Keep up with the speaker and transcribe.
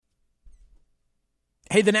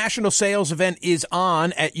Hey, the national sales event is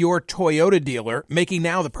on at your Toyota dealer, making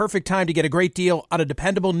now the perfect time to get a great deal on a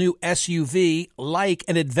dependable new SUV like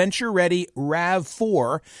an adventure-ready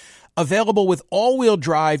RAV4. Available with all-wheel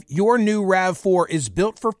drive, your new RAV4 is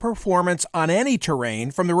built for performance on any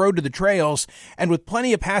terrain, from the road to the trails, and with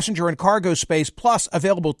plenty of passenger and cargo space, plus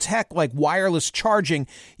available tech like wireless charging,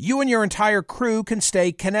 you and your entire crew can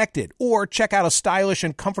stay connected. Or check out a stylish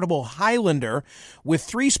and comfortable Highlander with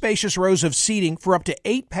 3 spacious rows of seating for up to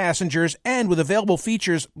 8 passengers and with available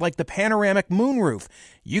features like the panoramic moonroof.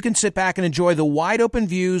 You can sit back and enjoy the wide-open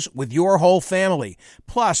views with your whole family.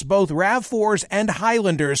 Plus, both RAV4s and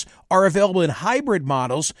Highlanders are available in hybrid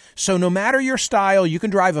models, so no matter your style, you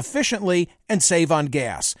can drive efficiently and save on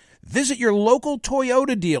gas. Visit your local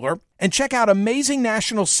Toyota dealer and check out amazing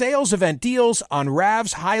national sales event deals on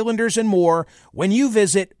RAVs, Highlanders, and more when you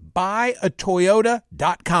visit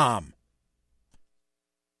buyatoyota.com.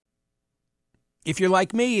 If you're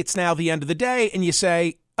like me, it's now the end of the day and you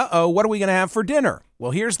say, uh-oh, what are we going to have for dinner?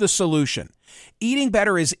 Well, here's the solution. Eating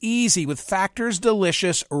better is easy with Factor's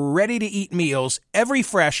delicious, ready-to-eat meals. Every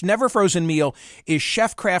fresh, never frozen meal is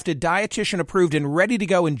chef-crafted, dietitian-approved, and ready to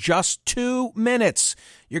go in just 2 minutes.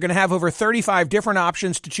 You're going to have over 35 different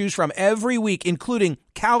options to choose from every week, including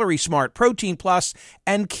Calorie Smart, Protein Plus,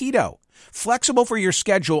 and Keto. Flexible for your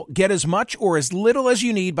schedule, get as much or as little as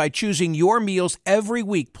you need by choosing your meals every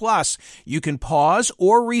week. Plus, you can pause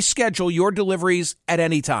or reschedule your deliveries at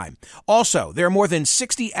any time. Also, there are more than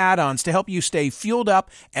 60 add-ons to help you stay fueled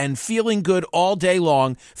up and feeling good all day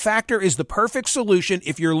long. Factor is the perfect solution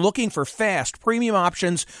if you're looking for fast, premium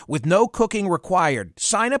options with no cooking required.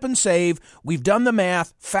 Sign up and save. We've done the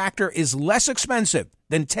math. Factor is less expensive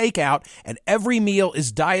than takeout, and every meal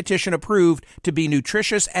is dietitian approved to be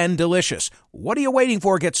nutritious and delicious. What are you waiting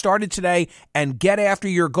for? Get started today and get after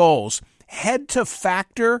your goals. Head to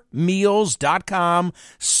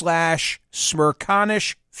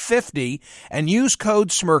factormeals.com/Smerconish50 and use code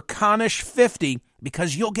Smerconish50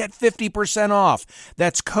 because you'll get 50% off.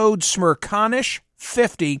 That's code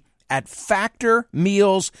Smerconish50 at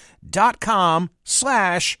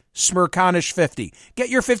factormeals.com/Smerconish50. Get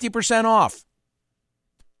your 50% off.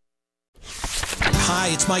 Hi,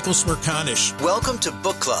 it's Michael Smerconish. Welcome to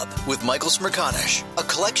Book Club with Michael Smerconish, a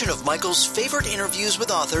collection of Michael's favorite interviews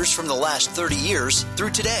with authors from the last 30 years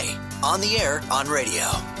through today, on the air, on radio.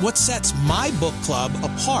 What sets my book club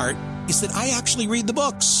apart is that I actually read the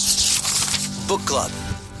books. Book Club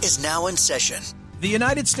is now in session. The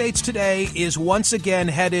United States today is once again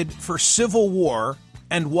headed for civil war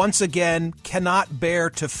and once again cannot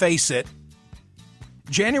bear to face it.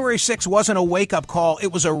 January 6th wasn't a wake-up call,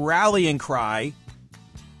 it was a rallying cry.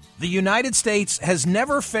 The United States has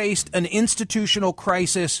never faced an institutional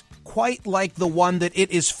crisis quite like the one that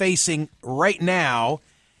it is facing right now.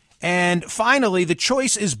 And finally, the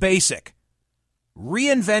choice is basic.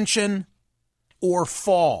 Reinvention or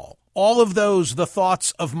fall. All of those, the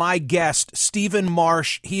thoughts of my guest, Stephen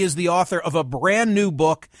Marche. He is the author of a brand new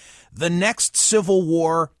book, The Next Civil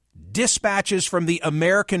War, Dispatches from the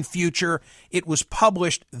American Future. It was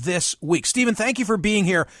published this week. Stephen, thank you for being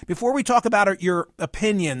here. Before we talk about your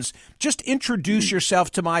opinions, just introduce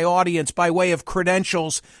yourself to my audience by way of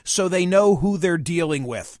credentials so they know who they're dealing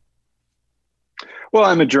with. Well,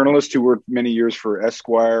 I'm a journalist who worked many years for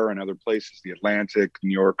Esquire and other places, The Atlantic,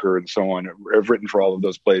 New Yorker, and so on. I've written for all of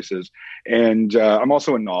those places. And I'm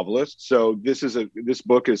also a novelist. So this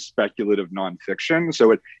book is speculative nonfiction.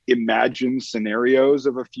 So it imagines scenarios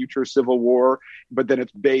of a future civil war, but then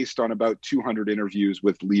it's based on about 200 interviews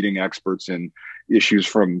with leading experts in issues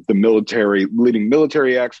from the military, leading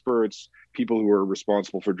military experts, people who are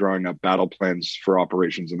responsible for drawing up battle plans for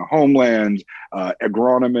operations in the homeland,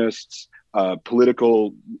 agronomists,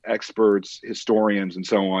 political experts, historians, and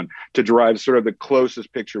so on, to derive sort of the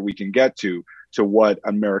closest picture we can get to what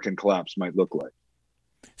American collapse might look like.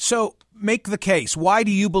 So make the case. Why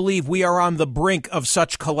do you believe we are on the brink of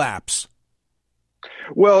such collapse?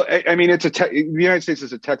 Well, I mean, the United States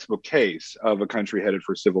is a textbook case of a country headed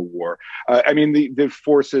for civil war. I mean, the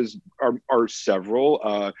forces are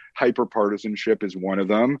several. Hyperpartisanship is one of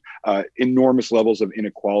them. Enormous levels of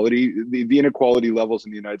inequality. The inequality levels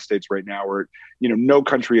in the United States right now are, no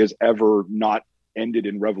country has ever not ended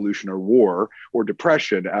in revolution or war or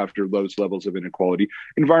depression after those levels of inequality,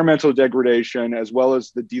 environmental degradation, as well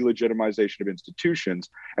as the delegitimization of institutions.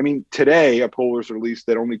 I mean, today, a poll was released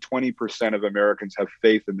that only 20% of Americans have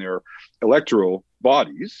faith in their electoral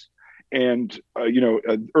bodies. And,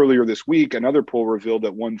 earlier this week, another poll revealed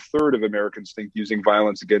that 1/3 of Americans think using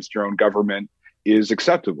violence against your own government is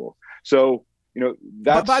acceptable. So,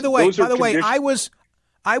 that's... By the way, I was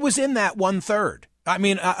in that 1/3. I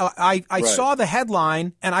mean, I saw the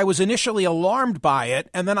headline and I was initially alarmed by it.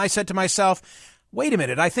 And then I said to myself, wait a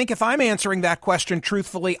minute, I think if I'm answering that question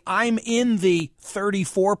truthfully, I'm in the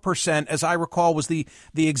 34%, as I recall was the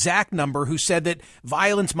exact number, who said that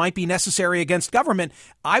violence might be necessary against government.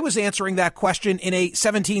 I was answering that question in a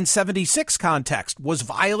 1776 context. Was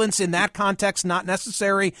violence in that context not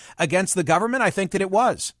necessary against the government? I think that it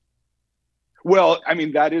was. Well, I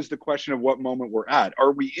mean, that is the question of what moment we're at.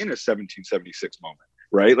 Are we in a 1776 moment?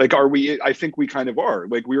 Right? Like, are we? I think we kind of are.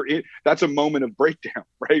 Like, that's a moment of breakdown,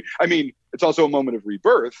 right? I mean, it's also a moment of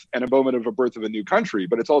rebirth and a moment of a birth of a new country,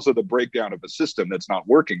 but it's also the breakdown of a system that's not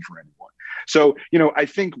working for anyone. So, I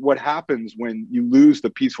think what happens when you lose the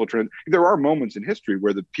peaceful there are moments in history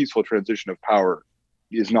where the peaceful transition of power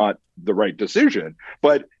is not the right decision.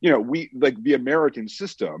 But, the American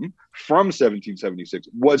system from 1776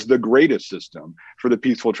 was the greatest system for the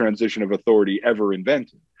peaceful transition of authority ever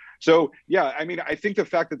invented. So, yeah, I mean, I think the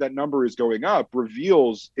fact that that number is going up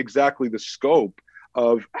reveals exactly the scope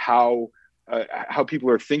of how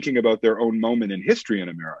people are thinking about their own moment in history in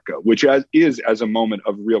America, which is as a moment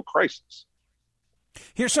of real crisis.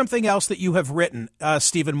 Here's something else that you have written,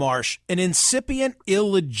 Stephen Marche. An incipient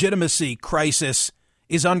illegitimacy crisis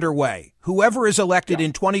is underway. Whoever is elected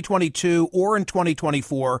in 2022 or in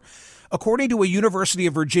 2024, according to a University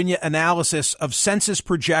of Virginia analysis of census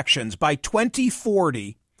projections, by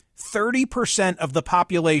 2040, 30% of the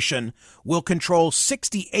population will control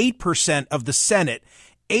 68% of the Senate.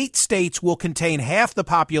 8 states will contain half the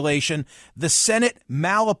population. The Senate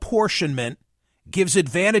malapportionment gives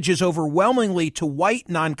advantages overwhelmingly to white,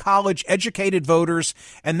 non-college educated voters.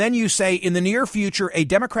 And then you say in the near future, a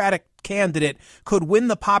Democratic candidate could win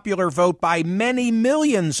the popular vote by many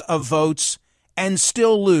millions of votes and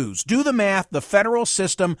still lose. Do the math. The federal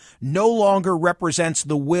system no longer represents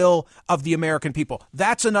the will of the American people.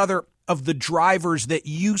 That's another of the drivers that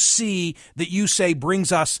you see, that you say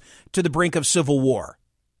brings us to the brink of civil war.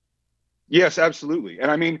 Yes, absolutely. And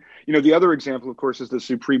I mean, the other example, of course, is the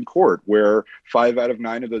Supreme Court, where 5 out of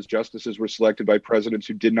 9 of those justices were selected by presidents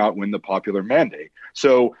who did not win the popular mandate.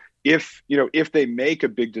 So if they make a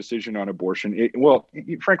big decision on abortion,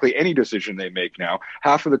 frankly, any decision they make now,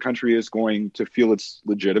 half of the country is going to feel it's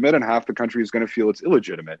legitimate and half the country is going to feel it's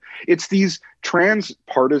illegitimate. It's these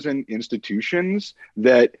transpartisan institutions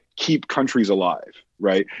that keep countries alive,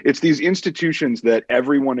 right? It's these institutions that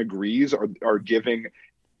everyone agrees are giving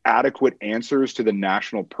adequate answers to the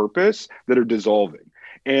national purpose that are dissolving.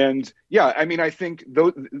 And yeah, I mean, I think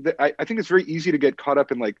I think it's very easy to get caught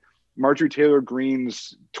up in like Marjorie Taylor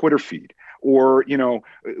Greene's Twitter feed, or,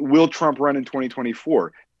 will Trump run in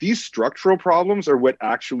 2024? These structural problems are what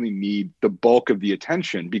actually need the bulk of the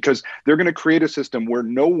attention, because they're going to create a system where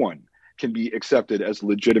no one can be accepted as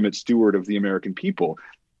legitimate steward of the American people.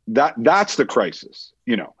 That's the crisis,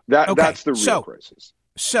 that's the real crisis.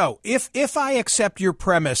 So if I accept your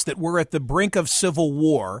premise that we're at the brink of civil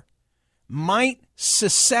war, might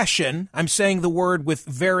secession, I'm saying the word with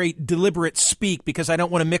very deliberate speak because I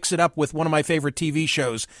don't want to mix it up with one of my favorite TV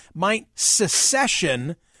shows, might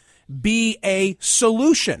secession be a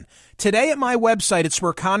solution? Today at my website at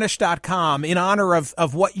smerconish.com, in honor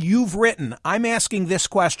of what you've written, I'm asking this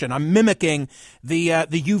question. I'm mimicking the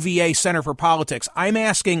UVA Center for Politics. I'm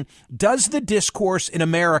asking, does the discourse in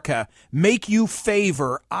America make you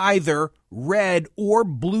favor either red or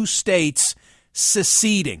blue states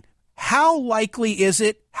seceding? How likely is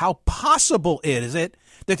it, how possible is it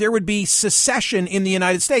that there would be secession in the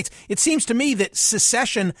United States? It seems to me that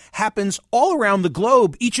secession happens all around the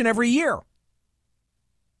globe each and every year.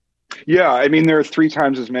 Yeah, I mean, there are 3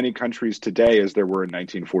 times as many countries today as there were in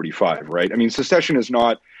 1945, right? I mean, secession is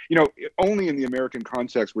not, only in the American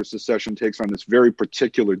context where secession takes on this very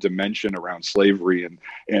particular dimension around slavery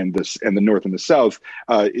and the North and the South,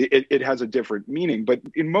 it has a different meaning. But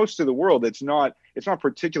in most of the world, it's not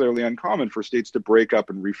particularly uncommon for states to break up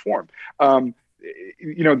and reform.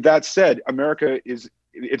 That said,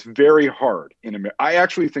 it's very hard in America. I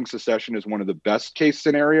actually think secession is one of the best case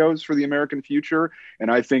scenarios for the American future.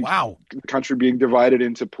 And I think the country being divided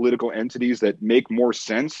into political entities that make more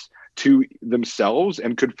sense to themselves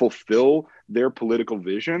and could fulfill their political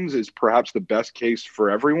visions is perhaps the best case for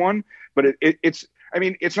everyone. But it's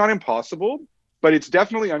not impossible, but it's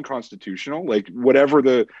definitely unconstitutional. Like, whatever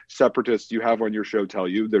the separatists you have on your show tell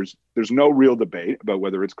you, there's no real debate about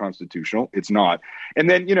whether it's constitutional. It's not. And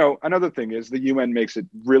then, another thing is the UN makes it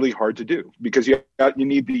really hard to do, because you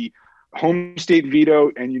need the home state veto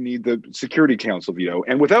and you need the Security Council veto.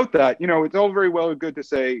 And without that, it's all very well and good to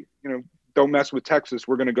say, don't mess with Texas,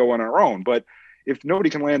 we're going to go on our own. But if nobody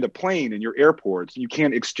can land a plane in your airports, you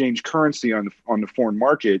can't exchange currency on the foreign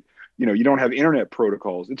market, you don't have internet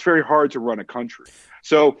protocols. It's very hard to run a country.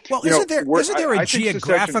 So, well, isn't there a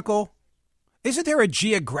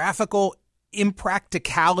geographical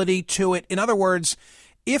impracticality to it? In other words,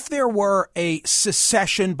 if there were a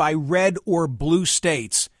secession by red or blue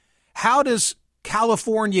states, how does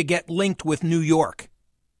California get linked with New York?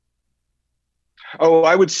 Oh,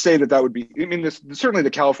 I would say that would be, I mean, certainly the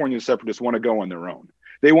California separatists want to go on their own.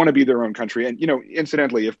 They want to be their own country. And,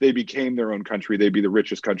 incidentally, if they became their own country, they'd be the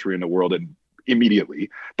richest country in the world, and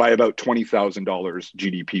immediately by about $20,000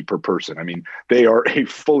 GDP per person. I mean, they are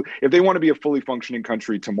if they want to be a fully functioning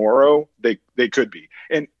country tomorrow, they could be.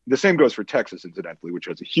 And the same goes for Texas, incidentally, which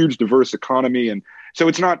has a huge diverse economy. And so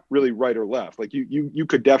it's not really right or left. Like you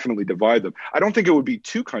could definitely divide them. I don't think it would be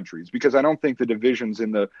two countries, because I don't think the divisions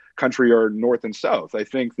in the country are north and south. I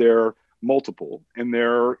think they're multiple, and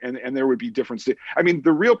there would be different. I mean,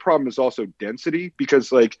 the real problem is also density,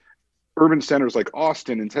 because like urban centers like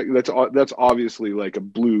Austin and that's obviously like a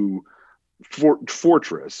blue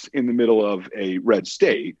fortress in the middle of a red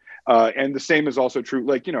state. And the same is also true.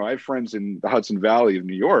 Like, I have friends in the Hudson Valley of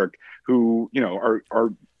New York who,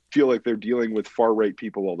 are feel like they're dealing with far right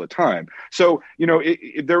people all the time. So,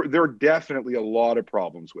 there are definitely a lot of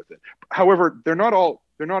problems with it. However, they're not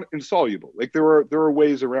insoluble. Like there are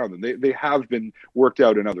ways around them. They have been worked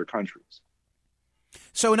out in other countries.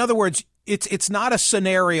 So in other words, it's not a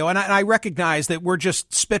scenario, and I recognize that we're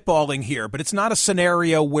just spitballing here, but it's not a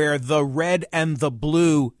scenario where the red and the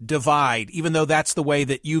blue divide, even though that's the way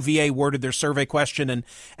that UVA worded their survey question,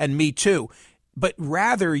 and me too. But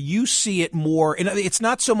rather you see it more, and it's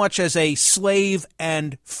not so much as a slave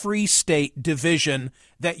and free state division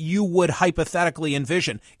that you would hypothetically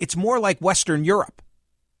envision. It's more like Western Europe.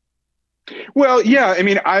 Well, yeah, I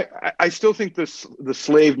mean, I still think the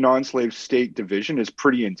slave, non-slave state division is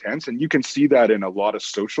pretty intense, and you can see that in a lot of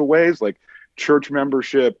social ways, like church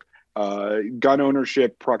membership, gun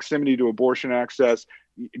ownership, proximity to abortion access.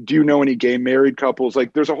 Do you know any gay married couples?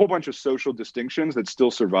 Like, there's a whole bunch of social distinctions that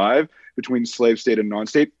still survive between slave state and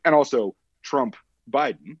non-state, and also Trump,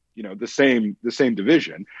 Biden, the same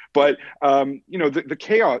division. But the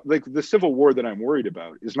chaos, like the Civil War that I'm worried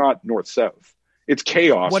about, is not North-South. It's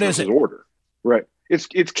chaos versus order, right?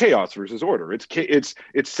 It's chaos versus order. It's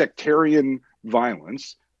sectarian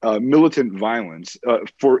violence, militant violence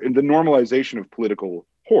for the normalization of political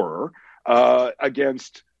horror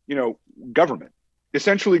against government,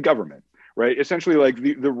 essentially government, right? Essentially, like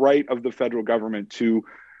the right of the federal government to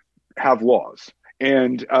have laws,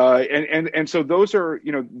 and so those are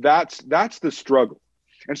that's the struggle.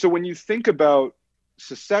 And so when you think about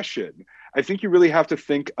secession, I think you really have to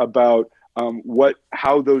think about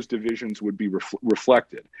how those divisions would be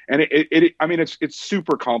reflected. And it's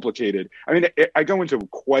super complicated. I mean, I go into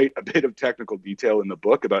quite a bit of technical detail in the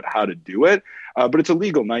book about how to do it, but it's a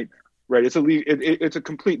legal nightmare, right? It's a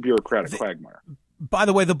complete bureaucratic quagmire. By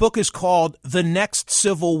the way, the book is called The Next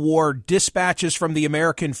Civil War, Dispatches from the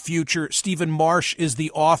American Future. Stephen Marsh is the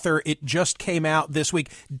author. It just came out this week.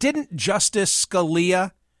 Didn't Justice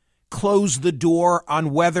Scalia close the door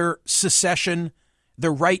on whether secession,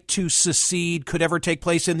 the right to secede, could ever take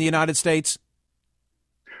place in the United States?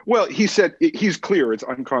 Well, he said he's clear it's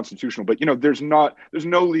unconstitutional, but there's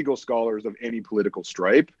no legal scholars of any political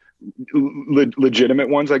stripe, legitimate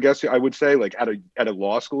ones, I guess I would say, like at a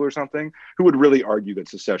law school or something, who would really argue that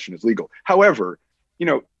secession is legal. However,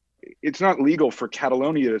 it's not legal for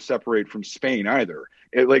Catalonia to separate from Spain either.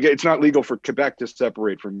 It's not legal for Quebec to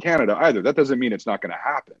separate from Canada either. That doesn't mean it's not going to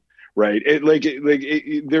happen. Right.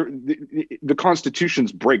 The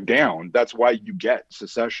constitutions break down. That's why you get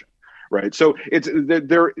secession. Right. So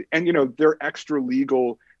they're extra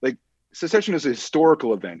legal. Like, secession is a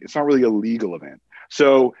historical event. It's not really a legal event.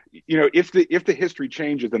 So, if the history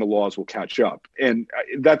changes, then the laws will catch up. And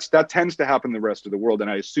that tends to happen in the rest of the world. And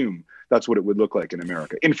I assume that's what it would look like in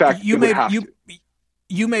America. In fact, you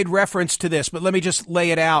made reference to this, but let me just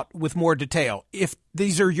lay it out with more detail. If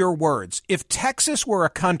these are your words, if Texas were a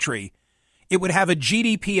country, it would have a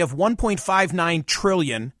GDP of 1.59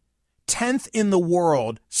 trillion, 10th in the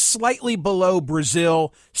world, slightly below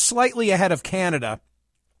Brazil, slightly ahead of Canada.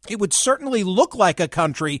 It would certainly look like a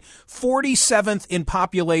country, 47th in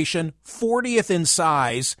population, 40th in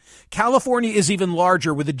size. California is even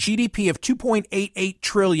larger with a GDP of 2.88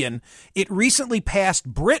 trillion. It recently passed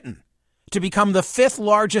Britain to become the 5th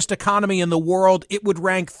largest economy in the world. It would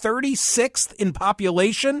rank 36th in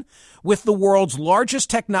population with the world's largest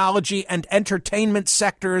technology and entertainment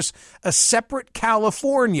sectors. A separate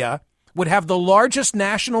California would have the largest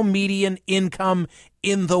national median income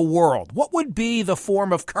in the world. What would be the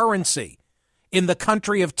form of currency in the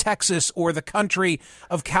country of Texas or the country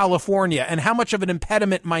of California? And how much of an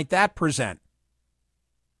impediment might that present?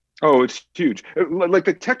 Oh, it's huge. Like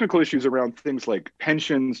the technical issues around things like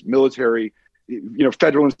pensions, military,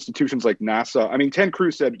 federal institutions like NASA. I mean, Ted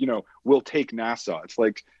Cruz said, we'll take NASA. It's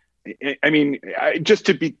like, just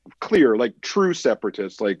to be clear, like true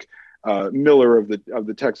separatists, like Miller of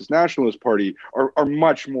the Texas Nationalist Party, are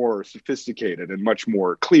much more sophisticated and much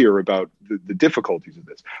more clear about the difficulties of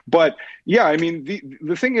this. But yeah, I mean,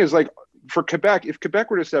 the thing is, like, for Quebec, if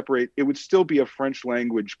Quebec were to separate, it would still be a French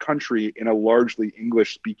language country in a largely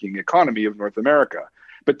English speaking economy of North America.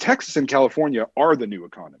 But Texas and California are the new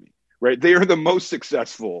economy, right? They are the most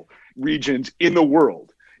successful regions in the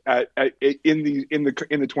world in the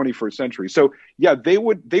 21st century. So yeah, they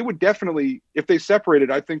would definitely, if they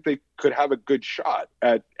separated, I think they could have a good shot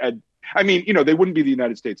at I mean, they wouldn't be the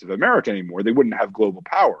United States of America anymore. They wouldn't have global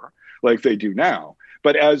power like they do now.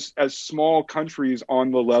 But as small countries on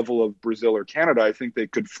the level of Brazil or Canada, I think they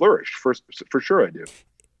could flourish. For sure, I do.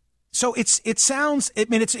 So it's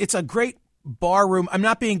a great barroom. I'm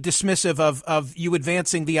not being dismissive of you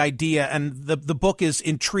advancing the idea, and the book is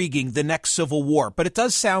intriguing, The Next Civil War. But it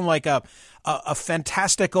does sound like a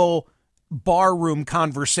fantastical barroom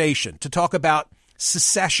conversation to talk about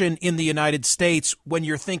secession in the United States when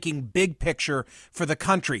you're thinking big picture for the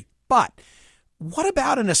country. But what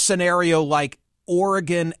about in a scenario like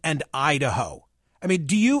Oregon and Idaho? I mean,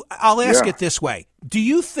 I'll ask it this way. Do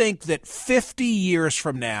you think that 50 years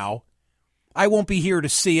from now, I won't be here to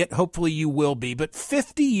see it, hopefully you will be, but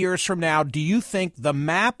 50 years from now, do you think the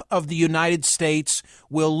map of the United States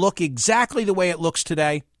will look exactly the way it looks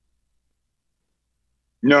today?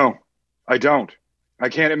 No, I don't. I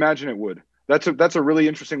can't imagine it would. That's a really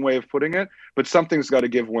interesting way of putting it, but something's got to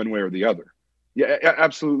give one way or the other. Yeah,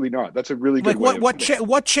 absolutely not. That's a really good way.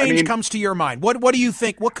 What change comes to your mind? What do you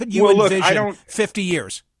think? What could you envision 50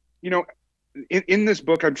 years? In this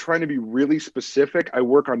book, I'm trying to be really specific. I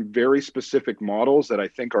work on very specific models that I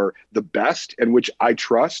think are the best and which I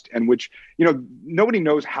trust, and which, nobody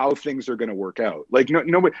knows how things are going to work out.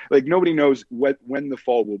 Nobody knows when the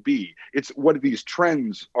fall will be. It's what these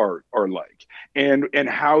trends are like, and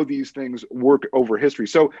how these things work over history.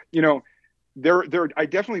 So, I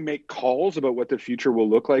definitely make calls about what the future will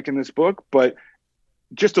look like in this book, but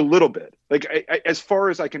just a little bit. Like, as far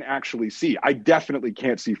as I can actually see, I definitely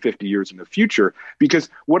can't see 50 years in the future, because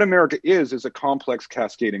what America is a complex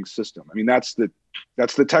cascading system. I mean, that's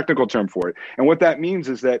the technical term for it. And what that means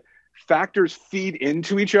is that factors feed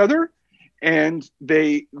into each other, and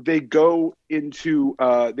they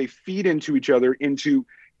feed into each other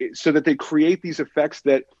so that they create these effects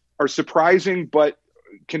that are surprising, but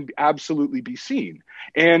can absolutely be seen.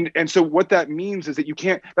 And so what that means is that you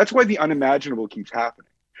can't, that's why the unimaginable keeps happening.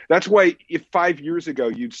 That's why if 5 years ago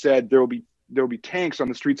you'd said there will be tanks on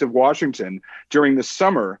the streets of Washington during the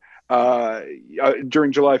summer,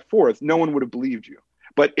 during July 4th, no one would have believed you.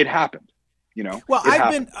 But it happened. Well,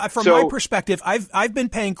 from my perspective, I've been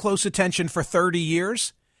paying close attention for 30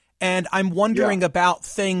 years. And I'm wondering about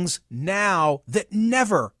things now that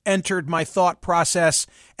never entered my thought process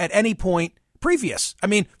at any point previous. I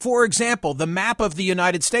mean, for example, the map of the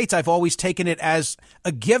United States, I've always taken it as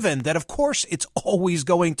a given that, of course, it's always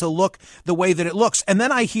going to look the way that it looks. And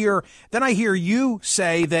then I hear you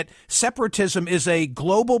say that separatism is a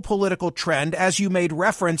global political trend. As you made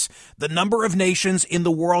reference, the number of nations in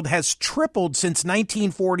the world has tripled since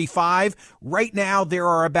 1945. Right now, there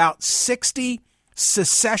are about 60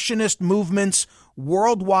 secessionist movements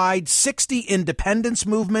worldwide. 60 independence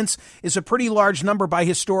movements is a pretty large number by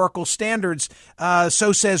historical standards.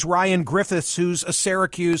 So says Ryan Griffiths, who's a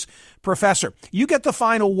Syracuse professor. You get the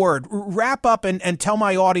final word. Wrap up and tell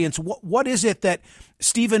my audience, what is it that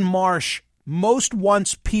Stephen Marche most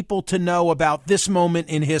wants people to know about this moment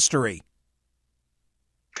in history?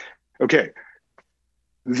 Okay.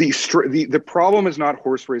 The problem is not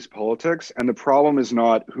horse race politics, and the problem is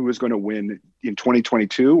not who is going to win in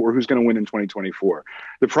 2022 or who's going to win in 2024.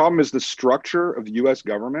 The problem is the structure of the U.S.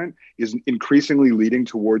 government is increasingly leading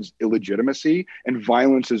towards illegitimacy, and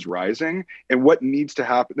violence is rising. And what needs to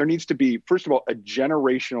happen, there needs to be, first of all, a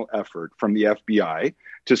generational effort from the FBI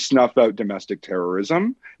to snuff out domestic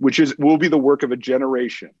terrorism, which will be the work of a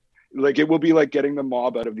generation. Like, it will be like getting the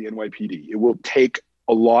mob out of the NYPD. It will take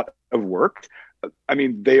a lot of work. I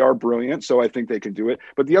mean, they are brilliant, so I think they can do it.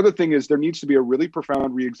 But the other thing is there needs to be a really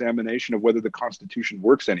profound reexamination of whether the Constitution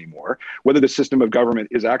works anymore, whether the system of government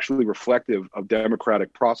is actually reflective of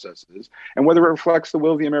democratic processes, and whether it reflects the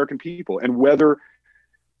will of the American people, and whether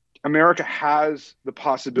America has the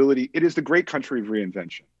possibility. It is the great country of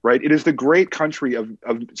reinvention, right? It is the great country of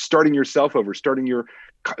starting yourself over, starting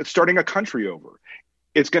a country over.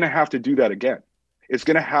 It's going to have to do that again. It's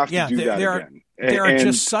going to have to do that again. There are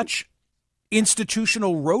just such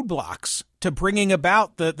institutional roadblocks to bringing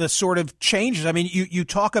about the sort of changes. I mean, you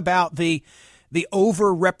talk about the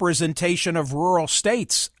over-representation of rural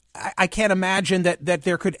states. I can't imagine that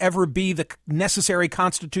there could ever be the necessary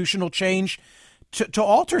constitutional change to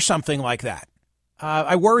alter something like that.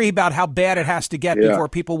 I worry about how bad it has to get before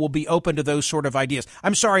people will be open to those sort of ideas.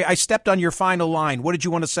 I'm sorry, I stepped on your final line. What did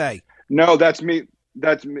you want to say? No, that's me.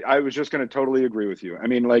 That's me. I was just going to totally agree with you. I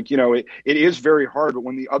mean, like, it is very hard, but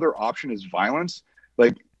when the other option is violence,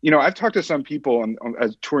 like, I've talked to some people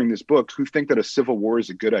as touring this book who think that a civil war is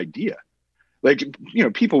a good idea. Like,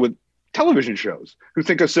 people with television shows who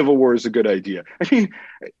think a civil war is a good idea. I mean,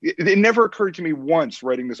 it never occurred to me once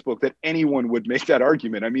writing this book that anyone would make that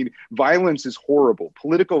argument. I mean, violence is horrible.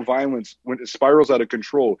 Political violence, when it spirals out of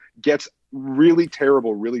control, gets really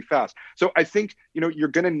terrible really fast. So I think, you're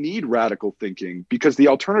going to need radical thinking because the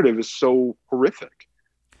alternative is so horrific.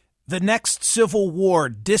 The Next Civil War,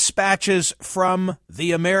 Dispatches from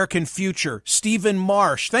the American Future. Stephen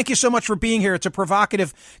Marche, thank you so much for being here. It's a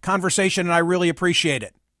provocative conversation, and I really appreciate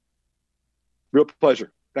it. Real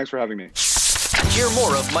pleasure. Thanks for having me. Hear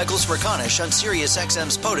more of Michael Smerconish on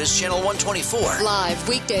SiriusXM's POTUS Channel 124. Live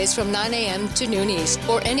weekdays from 9 a.m. to noon East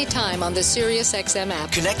or anytime on the SiriusXM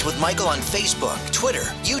app. Connect with Michael on Facebook, Twitter,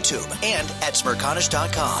 YouTube, and at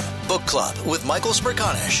Smerconish.com. Book Club with Michael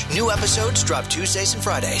Smerconish. New episodes drop Tuesdays and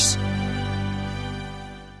Fridays.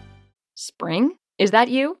 Spring? Is that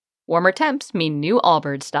you? Warmer temps mean new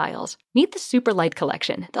Allbirds styles. Meet the Super Light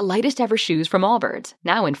Collection, the lightest ever shoes from Allbirds,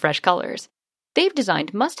 now in fresh colors. They've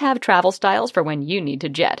designed must-have travel styles for when you need to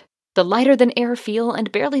jet. The lighter-than-air feel and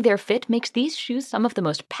barely-there fit makes these shoes some of the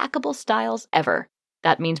most packable styles ever.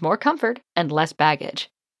 That means more comfort and less baggage.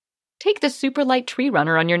 Take the Super Light Tree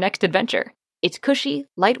Runner on your next adventure. Its cushy,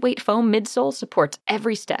 lightweight foam midsole supports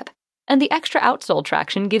every step, and the extra outsole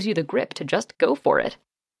traction gives you the grip to just go for it.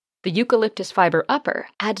 The eucalyptus fiber upper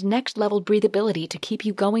adds next-level breathability to keep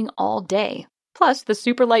you going all day. Plus, the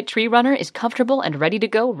Super Light Tree Runner is comfortable and ready to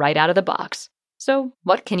go right out of the box. So,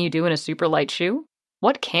 what can you do in a super light shoe?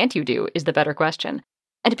 What can't you do is the better question.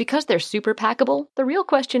 And because they're super packable, the real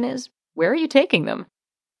question is, where are you taking them?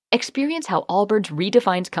 Experience how Allbirds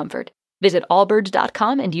redefines comfort. Visit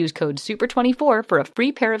allbirds.com and use code SUPER24 for a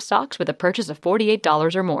free pair of socks with a purchase of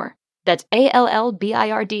 $48 or more. That's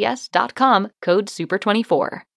ALLBIRDS.com, code SUPER24.